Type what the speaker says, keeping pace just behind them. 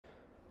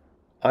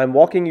I'm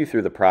walking you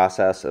through the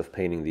process of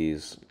painting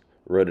these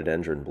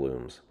rhododendron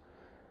blooms.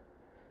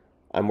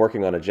 I'm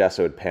working on a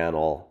gessoed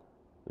panel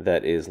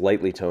that is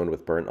lightly toned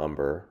with burnt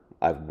umber.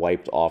 I've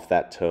wiped off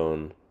that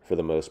tone for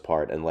the most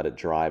part and let it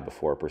dry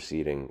before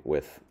proceeding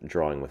with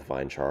drawing with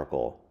vine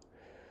charcoal.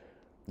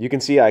 You can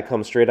see I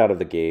come straight out of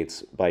the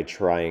gates by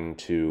trying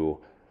to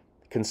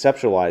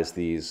conceptualize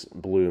these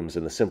blooms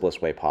in the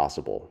simplest way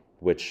possible,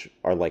 which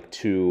are like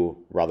two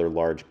rather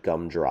large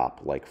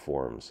gumdrop-like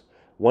forms.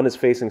 One is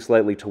facing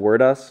slightly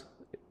toward us,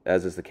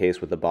 as is the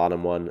case with the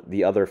bottom one,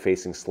 the other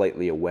facing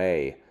slightly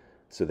away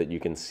so that you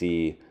can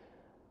see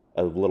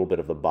a little bit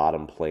of the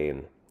bottom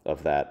plane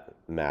of that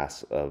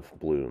mass of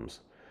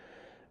blooms.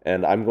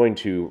 And I'm going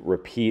to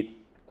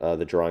repeat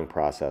the drawing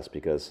process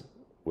because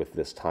with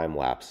this time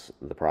lapse,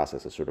 the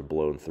process is sort of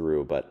blown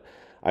through. But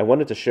I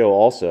wanted to show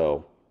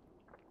also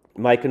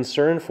my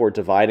concern for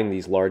dividing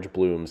these large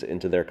blooms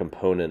into their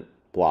component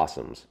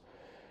blossoms.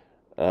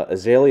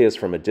 Azaleas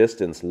from a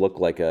distance look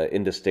like an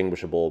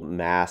indistinguishable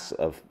mass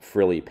of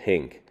frilly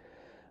pink.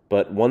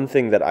 But one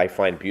thing that I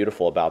find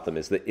beautiful about them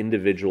is the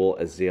individual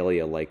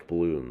azalea-like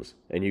blooms.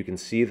 And you can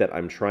see that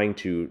I'm trying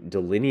to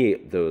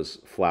delineate those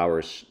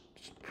flowers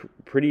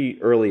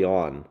pretty early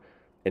on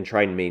and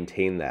try and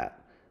maintain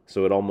that.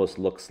 So it almost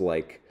looks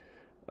like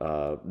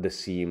the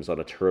seams on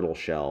a turtle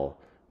shell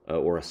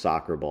or a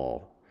soccer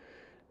ball.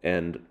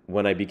 And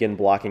when I begin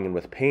blocking in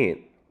with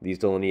paint, these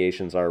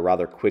delineations are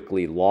rather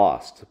quickly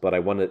lost, but I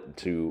wanted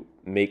to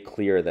make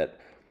clear that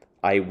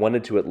I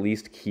wanted to at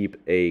least keep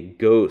a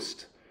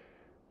ghost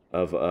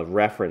of a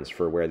reference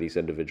for where these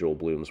individual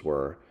blooms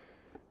were,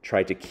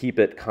 try to keep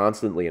it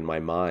constantly in my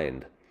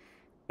mind,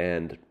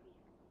 and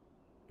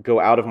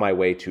go out of my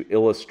way to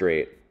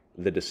illustrate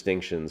the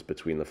distinctions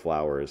between the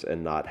flowers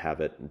and not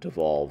have it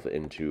devolve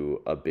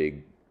into a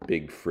big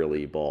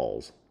frilly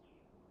balls.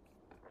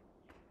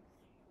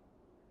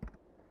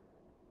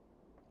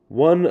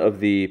 One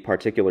of the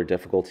particular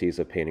difficulties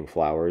of painting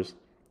flowers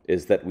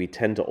is that we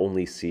tend to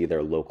only see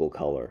their local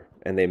color,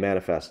 and they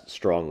manifest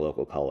strong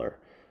local color.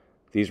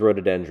 These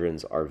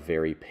rhododendrons are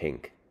very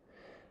pink.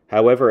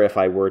 However, if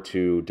I were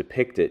to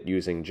depict it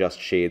using just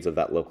shades of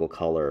that local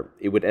color,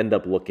 it would end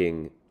up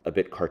looking a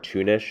bit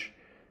cartoonish,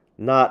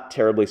 not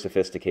terribly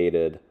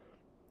sophisticated,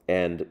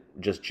 and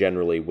just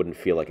generally wouldn't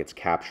feel like it's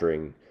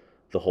capturing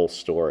the whole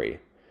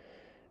story.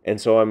 And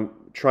so I'm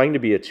trying to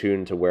be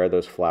attuned to where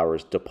those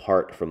flowers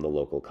depart from the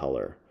local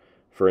color.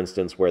 For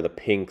instance, where the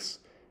pinks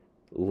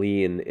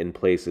lean in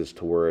places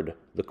toward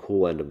the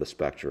cool end of the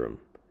spectrum,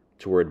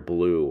 toward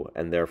blue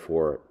and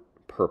therefore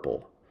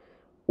purple,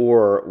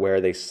 or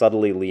where they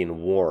subtly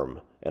lean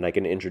warm, and I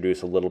can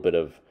introduce a little bit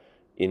of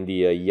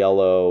India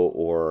yellow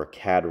or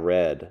cad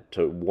red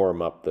to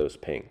warm up those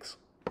pinks.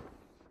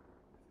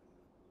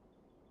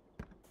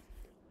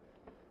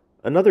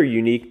 Another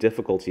unique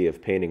difficulty of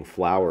painting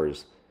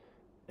flowers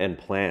and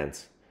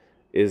plants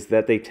is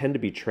that they tend to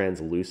be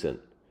translucent,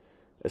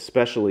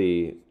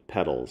 especially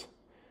petals.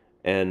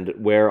 And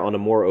where on a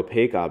more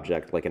opaque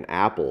object like an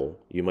apple,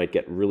 you might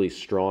get really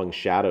strong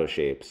shadow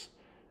shapes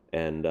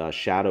and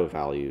shadow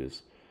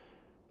values,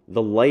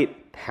 the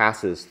light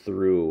passes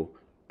through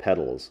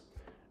petals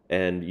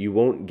and you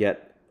won't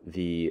get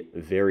the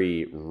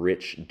very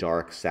rich,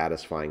 dark,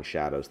 satisfying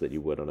shadows that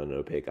you would on an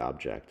opaque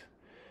object.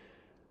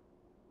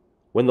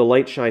 When the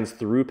light shines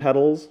through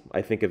petals,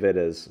 I think of it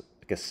as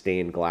like a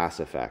stained glass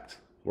effect,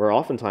 where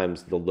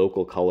oftentimes the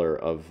local color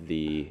of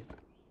the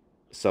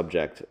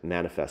subject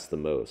manifests the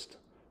most.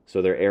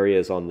 So there are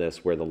areas on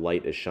this where the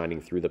light is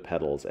shining through the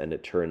petals and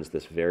it turns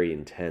this very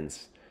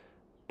intense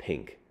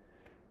pink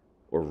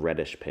or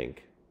reddish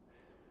pink.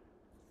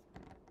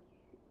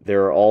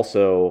 There are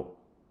also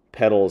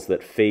petals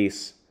that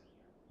face,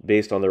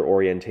 based on their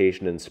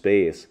orientation in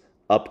space,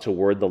 up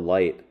toward the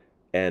light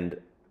and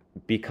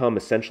become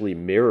essentially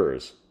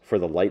mirrors for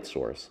the light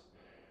source.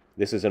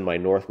 This is in my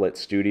Northlit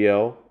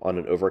studio on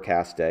an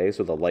overcast day,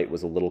 so the light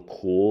was a little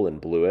cool and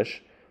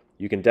bluish.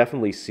 You can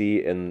definitely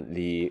see in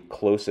the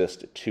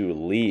closest two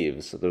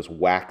leaves, those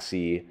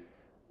waxy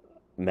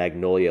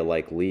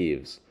magnolia-like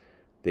leaves,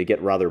 they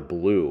get rather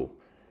blue.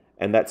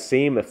 And that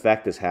same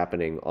effect is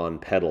happening on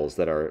petals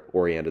that are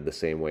oriented the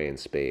same way in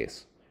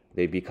space.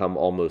 They become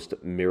almost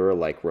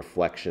mirror-like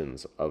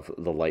reflections of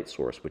the light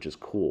source, which is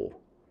cool.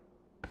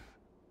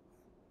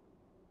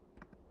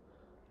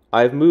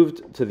 I've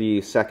moved to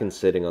the second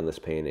sitting on this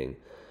painting.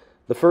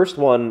 The first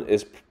one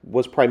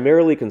was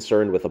primarily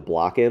concerned with a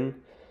block-in.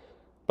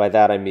 By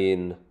that I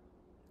mean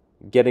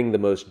getting the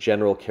most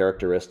general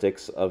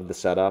characteristics of the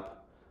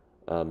setup,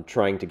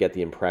 trying to get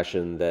the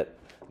impression that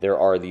there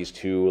are these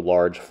two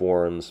large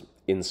forms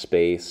in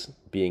space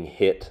being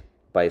hit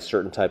by a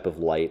certain type of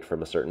light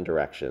from a certain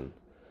direction.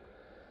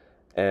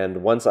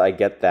 And once I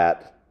get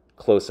that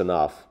close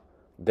enough,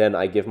 then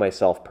I give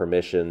myself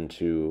permission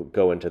to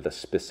go into the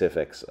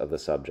specifics of the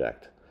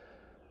subject.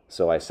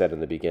 So I said in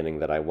the beginning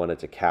that I wanted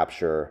to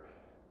capture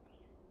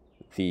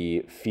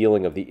the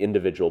feeling of the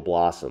individual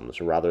blossoms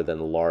rather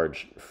than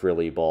large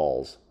frilly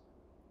balls.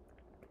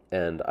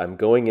 And I'm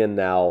going in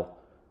now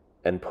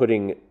and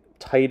putting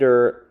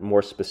tighter,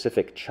 more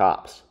specific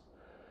chops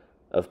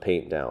of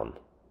paint down,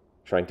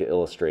 trying to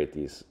illustrate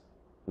these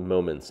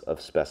moments of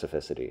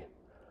specificity.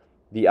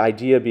 The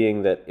idea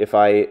being that if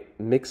I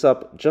mix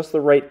up just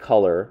the right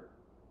color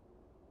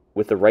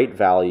with the right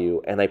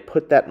value and I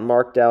put that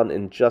mark down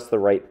in just the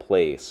right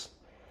place,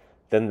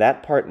 then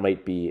that part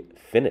might be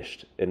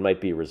finished. It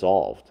might be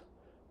resolved.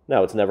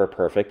 Now, it's never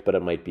perfect, but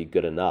it might be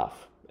good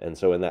enough. And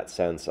so in that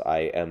sense, I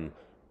am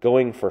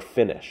going for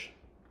finish.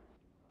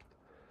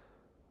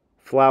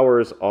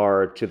 Flowers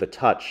are, to the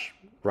touch,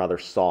 rather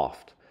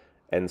soft.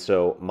 And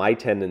so my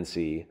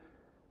tendency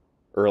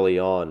early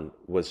on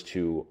was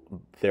to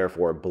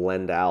therefore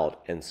blend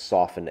out and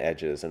soften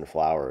edges and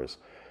flowers,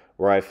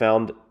 where I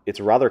found it's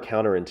rather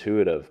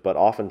counterintuitive, but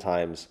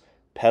oftentimes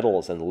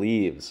petals and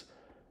leaves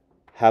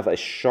have a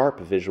sharp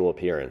visual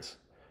appearance.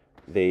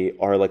 They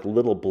are like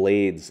little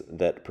blades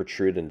that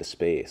protrude into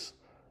space.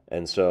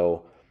 And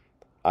so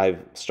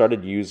I've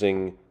started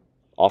using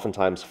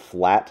oftentimes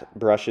flat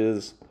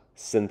brushes,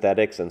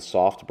 synthetics, and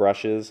soft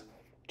brushes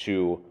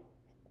to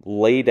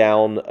lay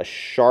down a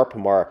sharp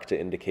mark to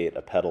indicate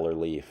a petal or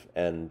leaf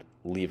and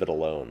leave it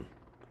alone.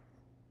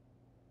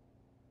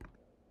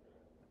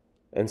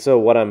 And so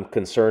what I'm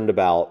concerned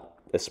about,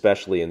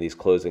 especially in these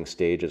closing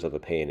stages of a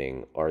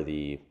painting, are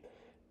the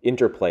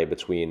interplay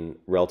between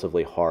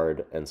relatively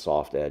hard and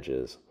soft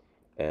edges.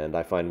 And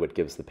I find what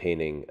gives the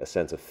painting a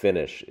sense of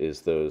finish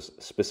is those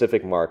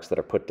specific marks that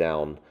are put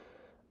down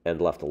and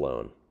left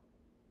alone.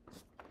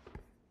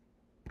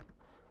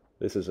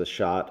 This is a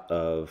shot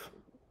of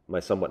my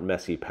somewhat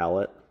messy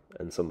palette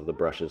and some of the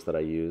brushes that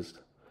I used.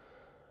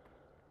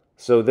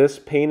 So this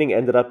painting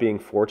ended up being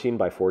 14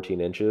 by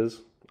 14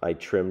 inches. I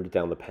trimmed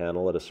down the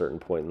panel at a certain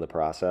point in the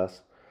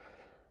process.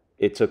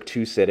 It took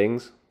 2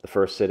 sittings. The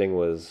first sitting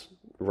was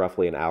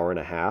roughly an hour and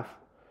a half.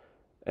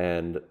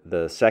 And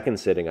the second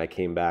sitting, I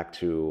came back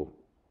to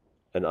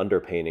an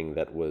underpainting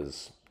that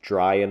was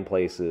dry in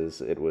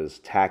places, it was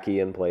tacky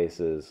in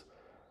places,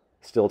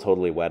 still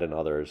totally wet in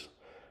others.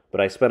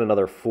 But I spent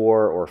another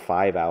 4 or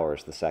 5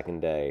 hours the second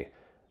day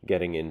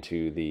getting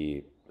into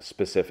the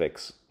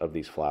specifics of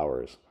these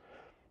flowers.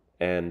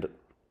 And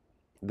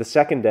the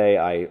second day,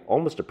 I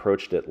almost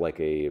approached it like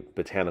a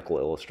botanical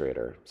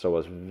illustrator. So I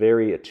was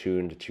very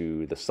attuned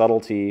to the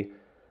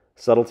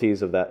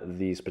subtleties of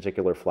these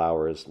particular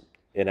flowers,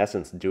 in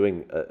essence,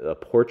 doing a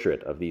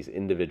portrait of these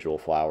individual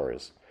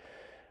flowers.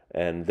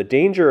 And the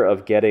danger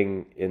of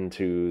getting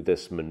into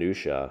this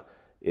minutia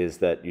is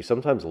that you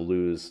sometimes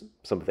lose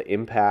some of the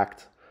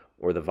impact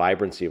or the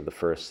vibrancy of the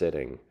first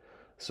sitting.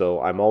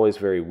 So I'm always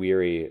very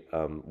weary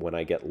when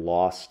I get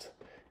lost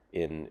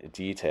in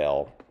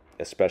detail,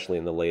 especially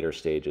in the later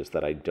stages,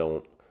 that I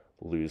don't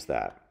lose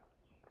that.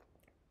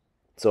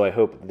 So I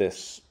hope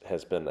this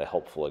has been a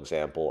helpful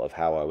example of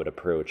how I would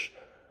approach.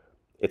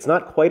 It's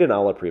not quite an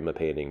alla prima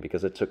painting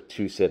because it took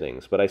 2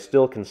 sittings, but I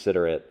still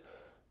consider it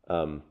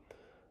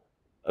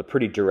a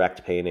pretty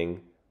direct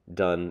painting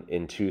done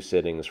in 2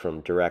 sittings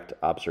from direct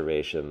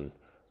observation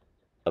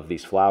of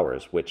these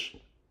flowers, which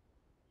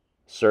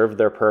served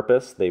their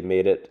purpose. They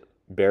made it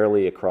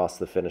barely across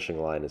the finishing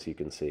line, as you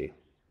can see.